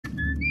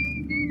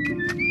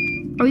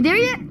Are we there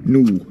yet? No.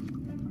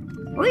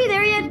 Are we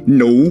there yet?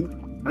 No.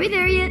 Are we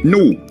there yet? No.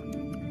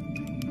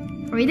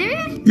 Are we there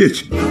yet?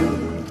 Yes.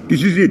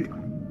 This is it.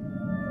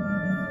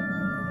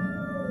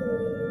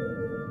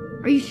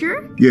 Are you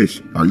sure?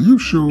 Yes. Are you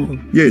sure?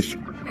 Yes.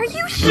 Are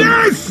you sure?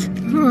 Yes!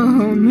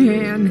 Oh,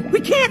 man. We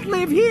can't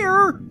live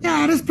here.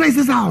 Yeah, this place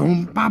is our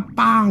home.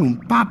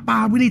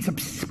 Papa. We need some...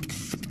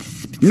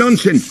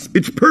 Nonsense.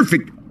 It's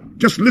perfect.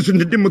 Just listen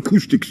to them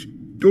acoustics.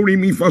 Do, re,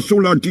 mi, fa,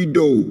 sol, la, ti,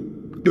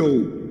 do.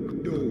 Do.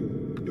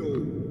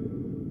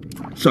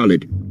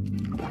 Solid.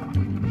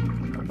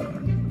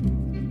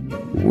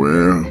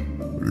 Well,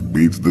 it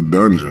beats the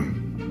dungeon.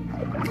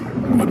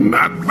 But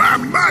not by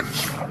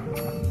much.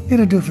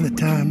 It'll do for the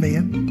time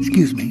being.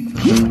 Excuse me.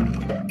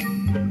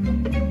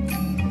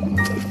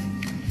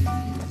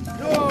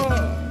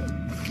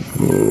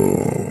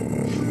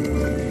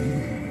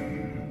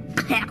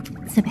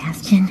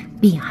 Sebastian,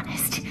 be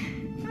honest.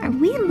 Are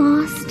we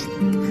lost?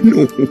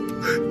 No,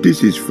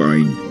 this is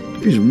fine.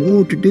 There's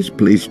more to this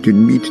place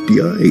than meets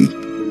the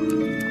eye.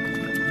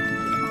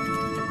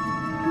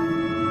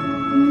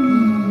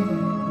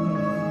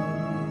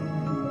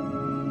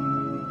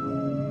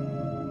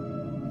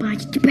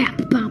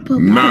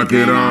 Knock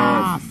it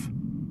off!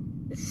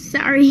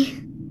 Sorry.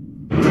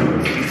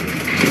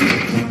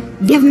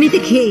 Give me the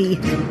key.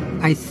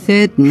 I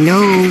said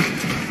no.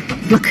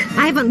 Look,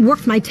 I haven't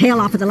worked my tail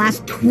off for the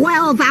last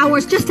 12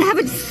 hours just to have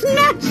it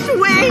snatched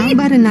away. How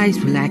about a nice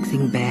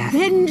relaxing bath?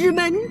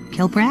 Benjamin.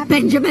 Kelp-wrap?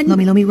 Benjamin.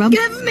 Lummy rub?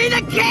 Give me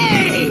the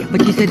key!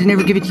 But you said to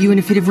never give it to you in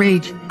a fit of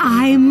rage.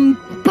 I'm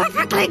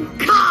perfectly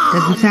calm.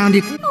 Doesn't sound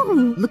it.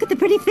 Oh, look at the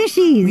pretty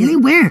fishies. Really?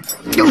 Where?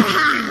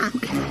 Ah.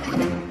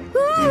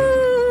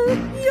 Ooh,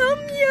 yum,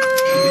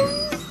 yum.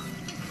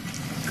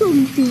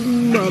 Come to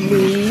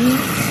Mommy.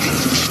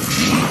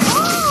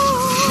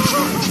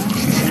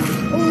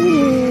 Oh,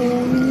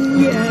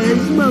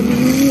 yes,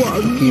 Mommy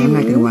wants Okay, I'm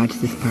not gonna watch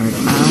this part.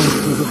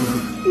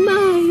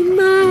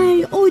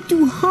 My, oh,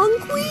 too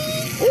hungry?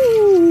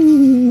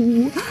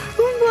 Oh,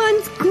 who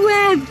wants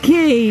crab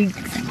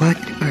cakes? What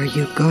are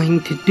you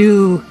going to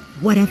do?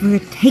 Whatever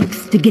it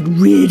takes to get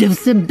rid of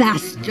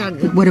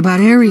Sebastian. What about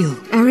Ariel?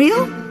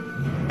 Ariel?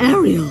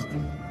 Ariel.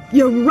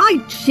 You're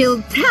right,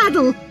 she'll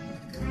tattle.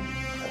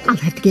 I'll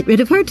have to get rid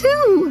of her,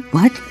 too.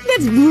 What?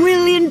 That's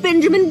brilliant,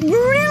 Benjamin,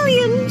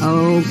 brilliant.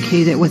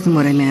 Okay, that wasn't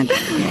what I meant.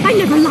 I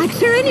never liked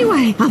her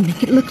anyway. I'll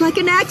make it look like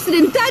an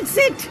accident, that's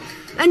it.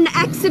 An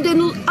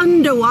accidental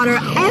underwater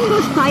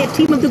ambush by a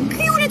team of the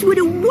cutest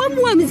little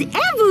wum-wums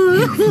ever.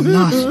 You've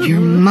lost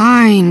your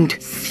mind.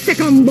 Sick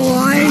 'em,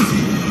 boy.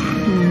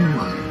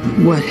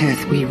 What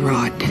hath we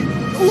wrought?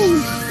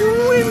 Oh,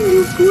 swim,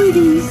 you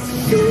pretties.